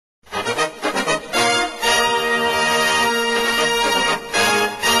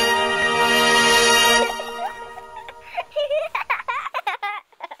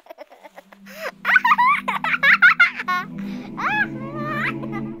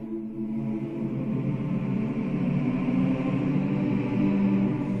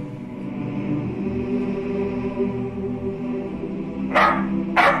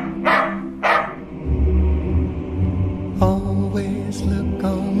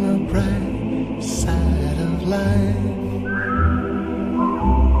life.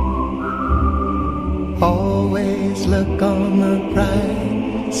 Always look on the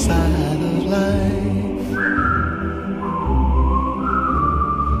bright side of life.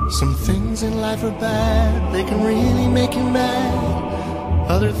 Some things in life are bad, they can really make you mad.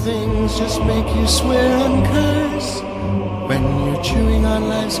 Other things just make you swear and curse. When you're chewing on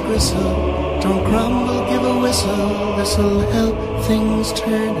life's gristle, don't grumble, give a whistle. This'll help things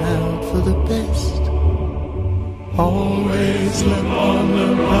turn out for the best. Always look on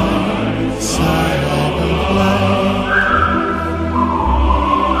the bright side of life.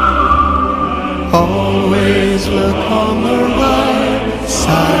 Always look on the right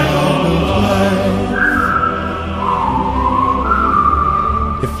side of life.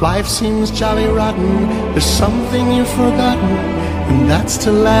 If life seems jolly rotten, there's something you've forgotten, and that's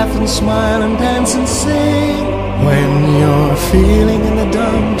to laugh and smile and dance and sing. When you're feeling in the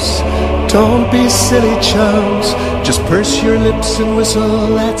dumps, don't be silly chumps. Just purse your lips and whistle,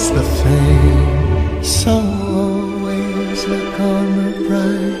 that's the thing. So always look on the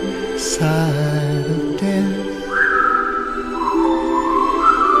bright side of death.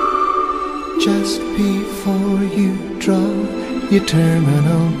 Just before you draw your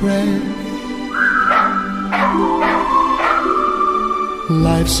terminal breath.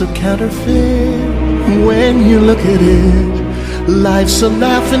 Life's a counterfeit when you look at it. Life's a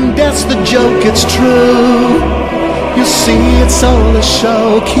laugh and death's the joke, it's true. You see, it's all a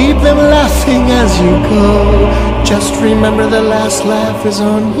show, keep them laughing as you go. Just remember the last laugh is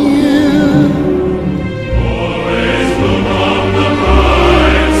on you.